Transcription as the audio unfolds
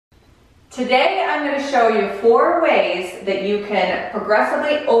Today I'm going to show you 4 ways that you can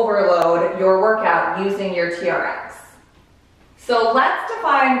progressively overload your workout using your TRX. So let's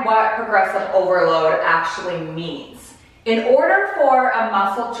define what progressive overload actually means. In order for a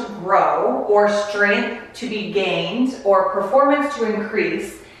muscle to grow or strength to be gained or performance to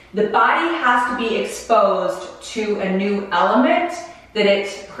increase, the body has to be exposed to a new element that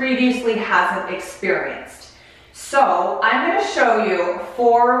it previously hasn't experienced. So I'm going to show you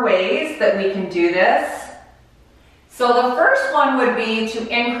 4 ways that we can do this. So the first one would be to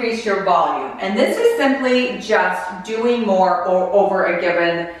increase your volume. And this is simply just doing more over a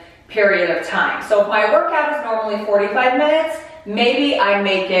given period of time. So if my workout is normally 45 minutes, maybe I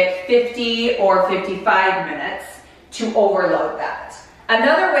make it 50 or 55 minutes to overload that.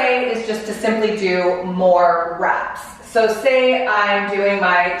 Another way is just to simply do more reps. So say I'm doing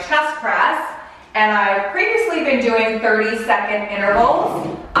my chest press, and I've previously been doing 30-second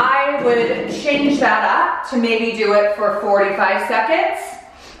intervals. I would change that up to maybe do it for 45 seconds.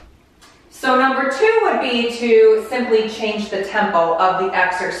 So number 2 would be to simply change the tempo of the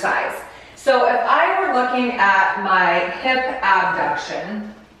exercise. So if I were looking at my hip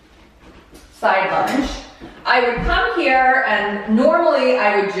abduction, side lunge, I would come here and normally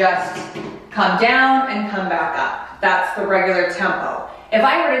I would just come down and come back up. That's the regular tempo. If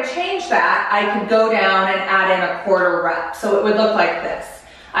I were to change that, I could go down and add in a quarter rep. So it would look like this.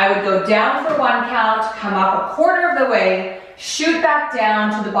 I would go down for 1 count, come up a quarter of the way, shoot back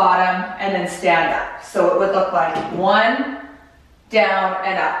down to the bottom, and then stand up. So it would look like 1, down,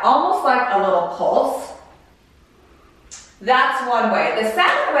 and up. Almost like a little pulse. That's one way. The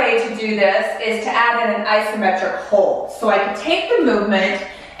second way to do this is to add in an isometric hold. So I could take the movement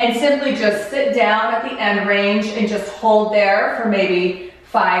and simply just sit down at the end range and just hold there for maybe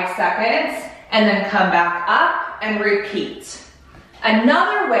 5 seconds and then come back up and repeat.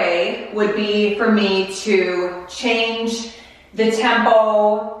 Another way would be for me to change the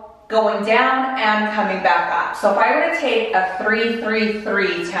tempo going down and coming back up. So if I were to take a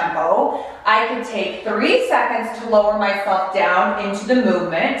 3-3-3 tempo, I could take 3 seconds to lower myself down into the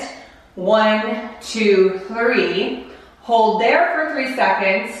movement. 1, 2, 3. Hold there for 3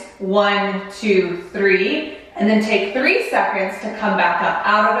 seconds, 1, 2, 3, and then take 3 seconds to come back up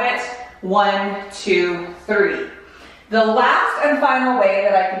out of it, 1, 2, 3. The last and final way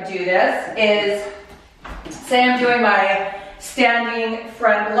that I could do this is, say I'm doing my standing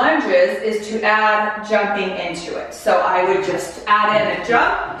front lunges, is to add jumping into it. So I would just add in a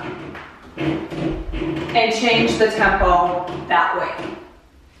jump and change the tempo that way.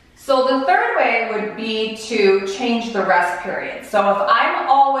 So the third way would be to change the rest period. So if I'm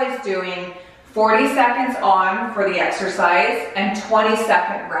always doing 40 seconds on for the exercise and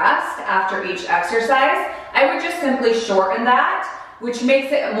 20-second rest after each exercise, I would just simply shorten that, which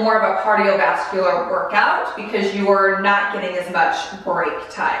makes it more of a cardiovascular workout because you are not getting as much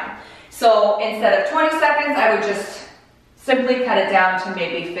break time. So instead of 20 seconds, I would just simply cut it down to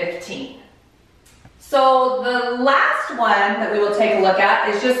maybe 15. So the last one that we will take a look at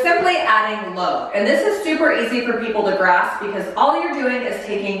is just simply adding load. And this is super easy for people to grasp because all you're doing is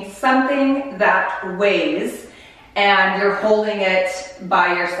taking something that weighs and you're holding it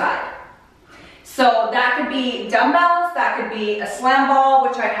by your side. So that could be dumbbells, that could be a slam ball,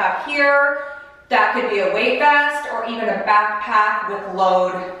 which I have here, that could be a weight vest, or even a backpack with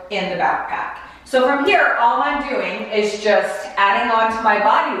load in the backpack. So from here, all I'm doing is just adding on to my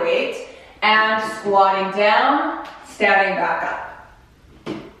body weight and squatting down, standing back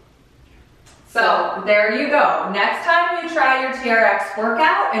up. So there you go. Next time you try your TRX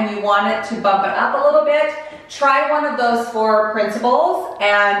workout and you want it to bump it up a little bit, try one of those 4 principles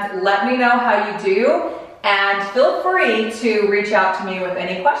and let me know how you do. And feel free to reach out to me with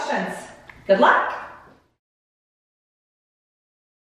any questions. Good luck.